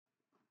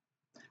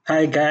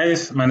Hi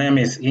guys, my name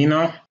is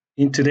Eno.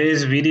 In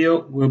today's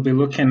video, we'll be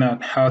looking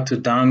at how to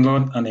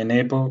download and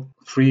enable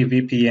free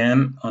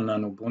VPN on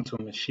an Ubuntu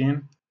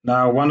machine.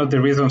 Now, one of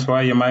the reasons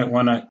why you might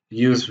want to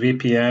use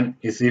VPN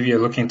is if you're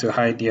looking to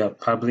hide your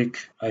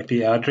public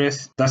IP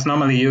address. That's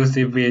normally used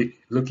if we're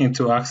looking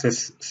to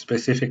access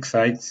specific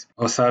sites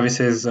or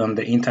services on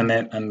the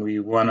internet and we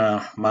want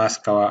to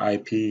mask our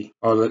IP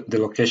or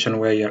the location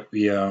where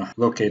we are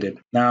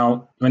located.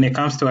 Now, when it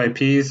comes to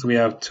IPs, we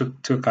have two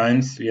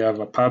kinds. We have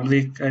a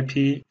public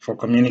IP for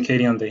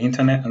communicating on the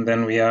internet, and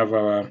then we have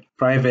our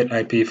private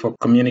IP for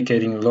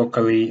communicating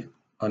locally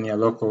on your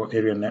local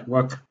area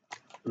network.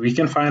 We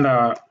can find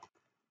our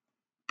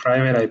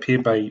private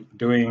IP by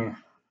running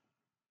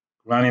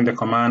the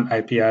command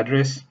IP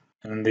address,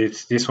 and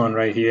it's this one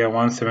right here,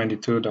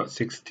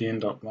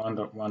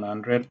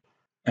 172.16.1.100.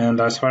 And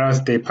as far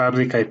as the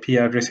public IP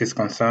address is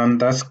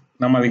concerned, that's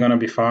normally going to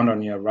be found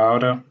on your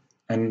router.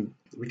 And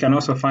we can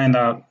also find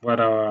out what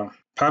our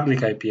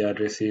public IP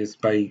address is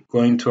by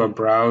going to a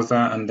browser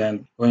and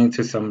then going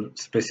to some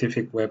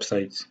specific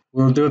websites.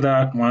 We'll do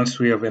that once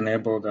we have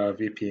enabled our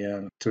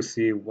VPN to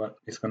see what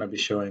it's going to be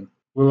showing.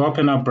 We'll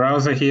open our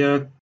browser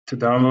here to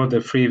download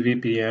the free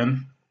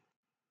VPN.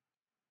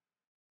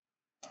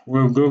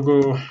 We'll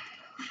Google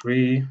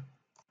free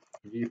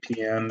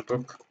VPN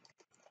book,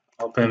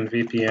 open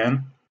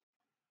VPN.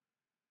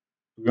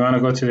 We want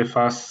to go to the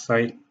first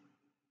site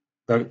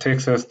that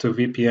takes us to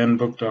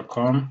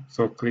vpnbook.com.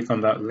 So click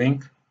on that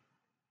link.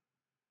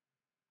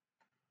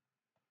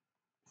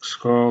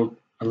 Scroll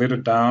a little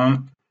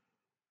down.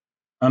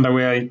 Under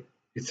where it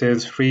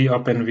says free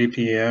open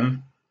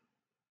VPN,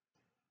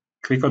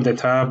 click on the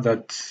tab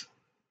that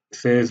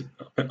says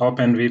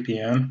open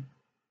VPN.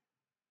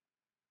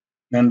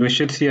 Then we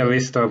should see a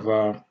list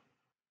of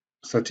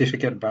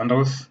certificate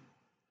bundles.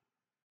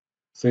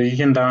 So you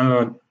can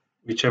download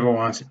whichever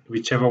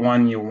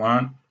one you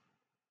want.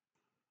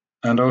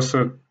 And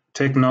also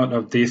take note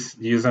of this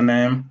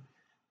username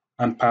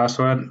and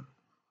password.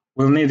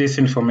 We'll need this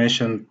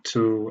information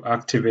to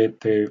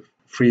activate the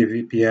free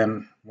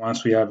VPN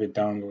once we have it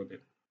downloaded.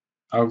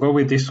 I'll go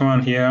with this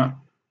one here,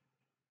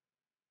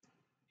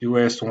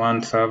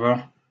 US1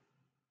 server,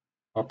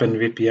 open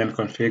VPN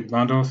config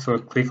bundle. So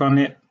click on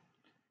it.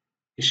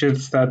 It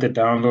should start the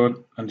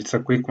download, and it's a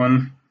quick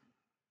one.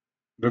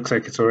 Looks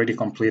like it's already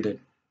completed.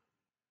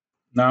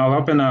 Now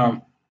I'll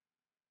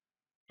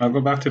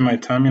go back to my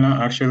terminal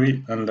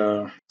actually, and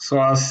so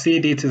I'll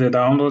cd to the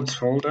downloads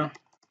folder.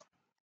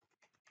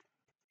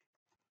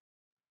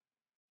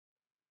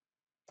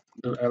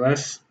 Do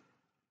ls.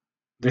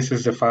 This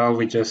is the file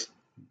we just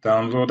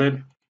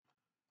downloaded.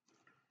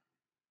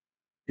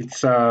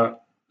 It's a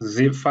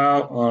zip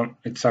file or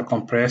it's a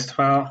compressed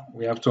file.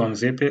 We have to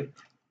unzip it.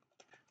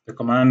 The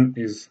command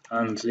is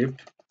unzip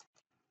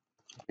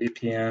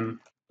VPN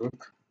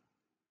book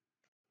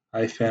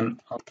 -open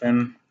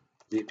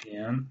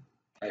VPN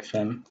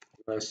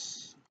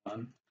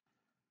 -US1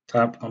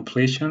 tab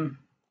completion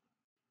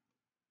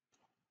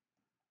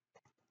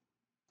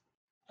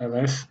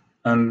ls,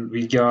 and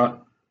we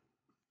got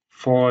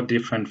 4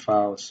 different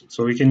files.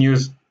 So we can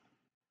use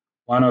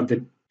one of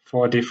the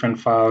 4 different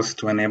files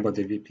to enable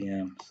the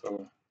VPN.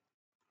 So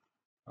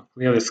I'll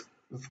clear the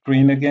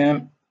screen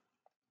again.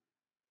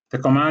 The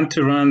command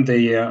to run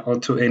or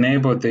to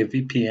enable the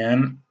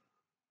VPN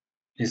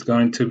is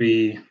going to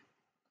be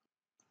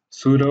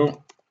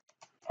sudo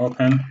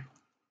open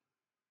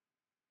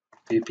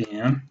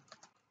VPN.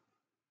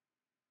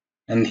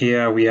 And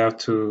here we have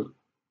to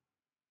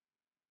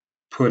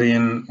put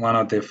in one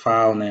of the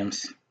file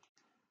names.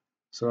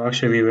 So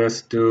actually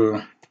let's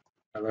do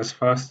ls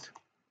first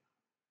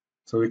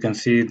so we can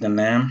see the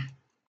name.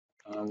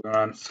 We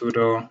run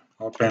sudo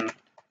open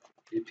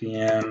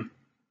VPN.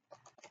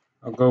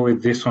 I'll go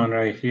with this one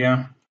right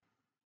here,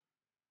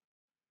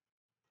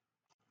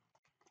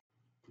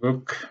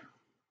 book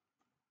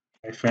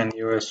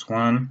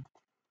 -US1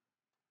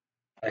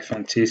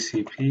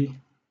 -TCP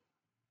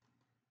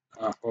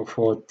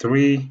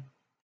 443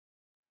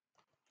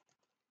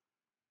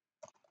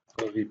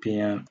 for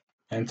VPN.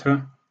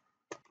 Enter.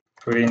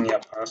 Put in your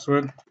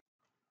password.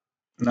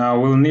 Now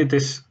we'll need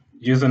this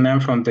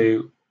username from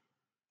the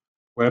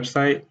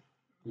website.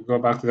 We'll go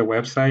back to the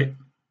website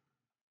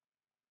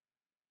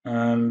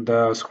and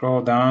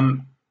scroll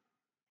down,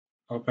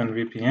 open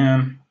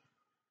VPN.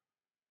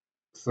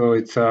 So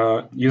its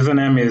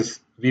username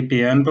is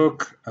VPN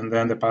book, and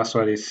then the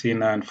password is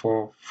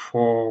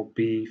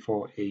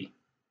C944B4A.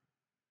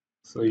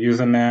 So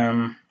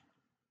username,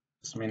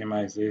 let's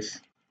minimize this,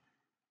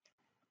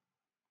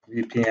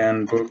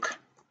 VPN book,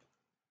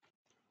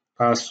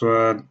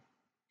 password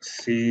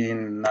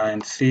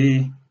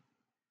C9C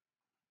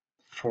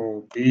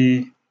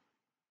 4B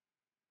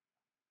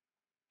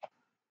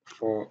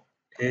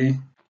 4A.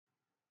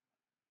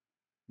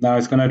 Now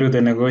it's going to do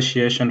the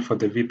negotiation for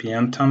the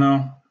VPN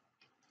tunnel.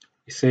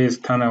 It says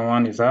tunnel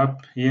 1 is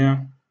up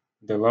here,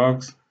 the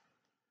logs.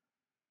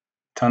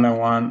 Tunnel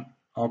 1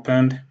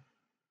 opened.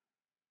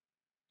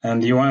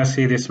 And you want to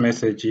see this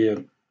message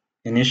here,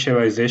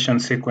 initialization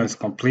sequence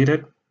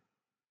completed.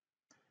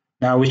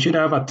 Now we should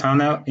have a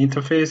tunnel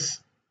interface,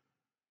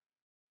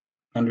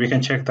 and we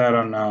can check that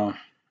on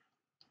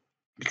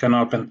we can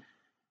open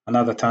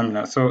another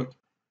terminal. So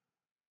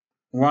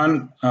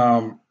one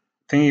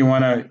thing you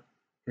want to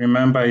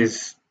remember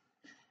is,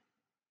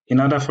 in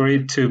order for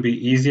it to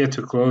be easier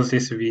to close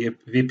this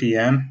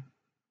VPN,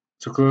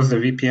 to close the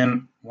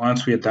VPN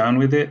once we're done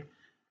with it,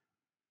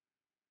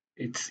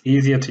 it's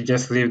easier to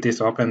just leave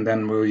this open,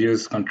 then we'll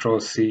use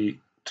Control-C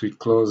to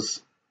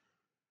close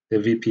the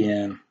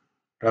VPN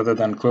rather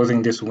than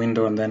closing this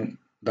window, and then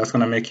that's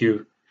going to make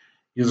you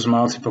use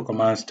multiple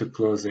commands to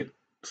close it.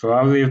 So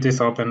I'll leave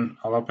this open.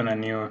 I'll open a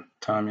new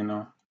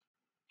terminal,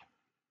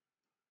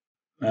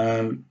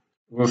 and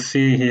we'll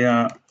see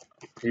here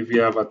if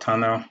you have a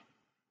tunnel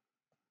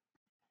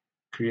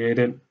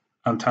created.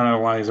 And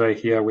tunnel 1 is right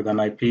here with an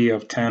IP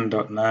of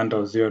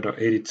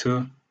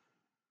 10.9.0.82.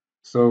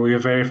 So we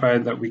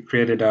verified that we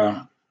created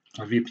a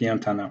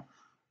VPN tunnel.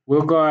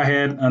 We'll go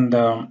ahead and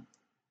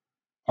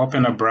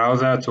open a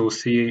browser to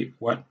see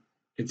what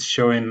it's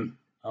showing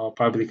our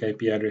public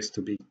IP address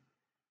to be.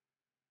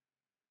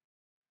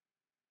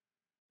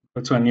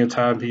 Go to a new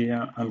tab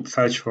here and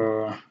search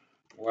for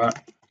what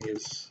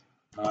is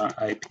my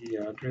IP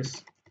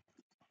address.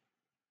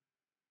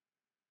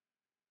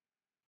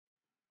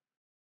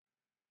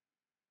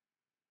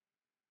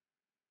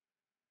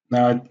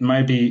 Now it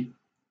might be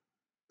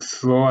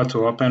slower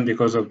to open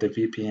because of the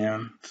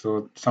VPN.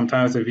 So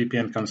sometimes the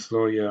VPN can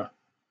slow your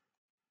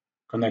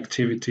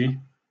connectivity.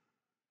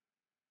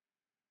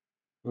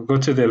 We'll go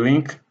to the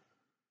link.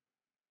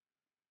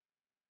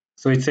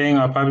 So it's saying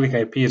our public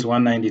IP is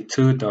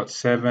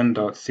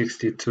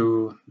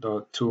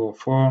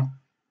 192.7.62.204,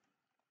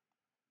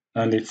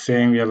 and it's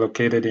saying we are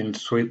located in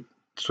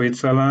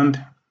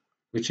Switzerland,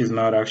 which is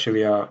not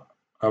actually our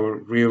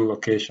real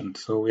location.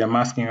 So we are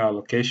masking our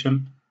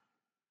location.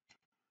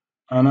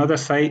 Another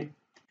site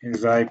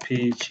is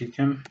IP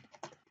Chicken.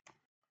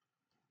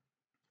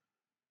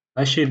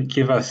 That should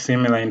give us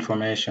similar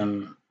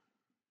information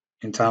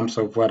in terms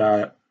of what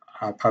our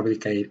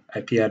public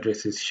IP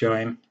address is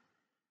showing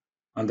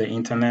on the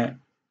internet.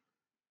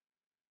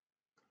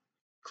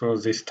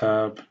 Close this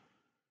tab.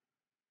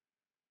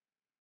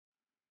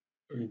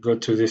 We go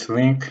to this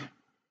link,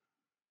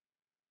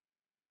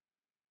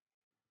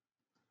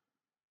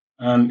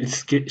 and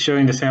it's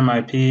showing the same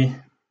IP.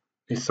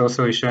 It's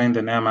also showing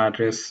the name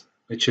address,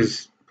 which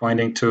is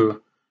pointing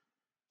to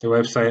the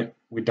website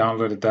we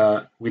downloaded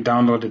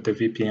the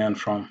VPN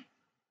from.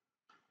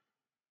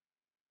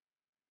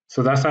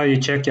 So that's how you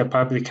check your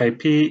public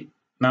IP.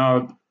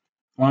 Now,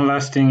 one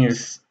last thing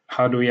is,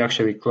 how do we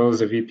actually close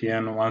the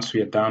VPN once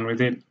we are done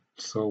with it?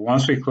 So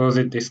once we close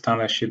it, this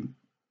tunnel should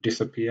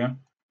disappear.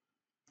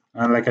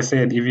 And like I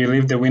said, if you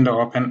leave the window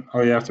open,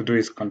 all you have to do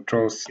is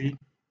Control-C,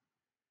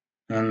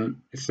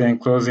 and it's saying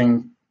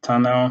closing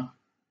tunnel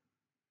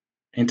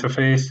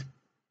interface,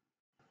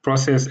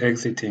 process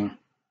exiting.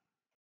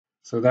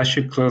 So that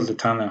should close the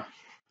tunnel.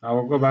 I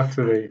will go back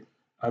to the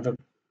other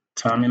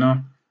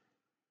terminal,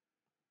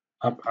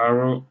 up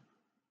arrow,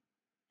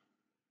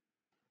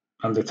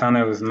 and the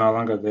tunnel is no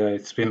longer there.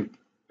 It's been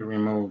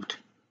removed.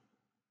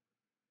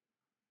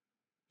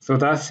 So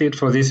that's it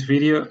for this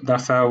video.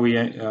 That's how we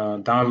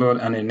download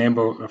and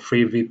enable a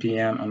free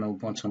VPN on an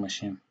Ubuntu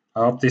machine.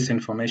 I hope this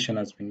information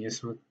has been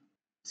useful.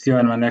 See you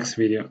in my next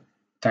video.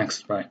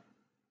 Thanks. Bye.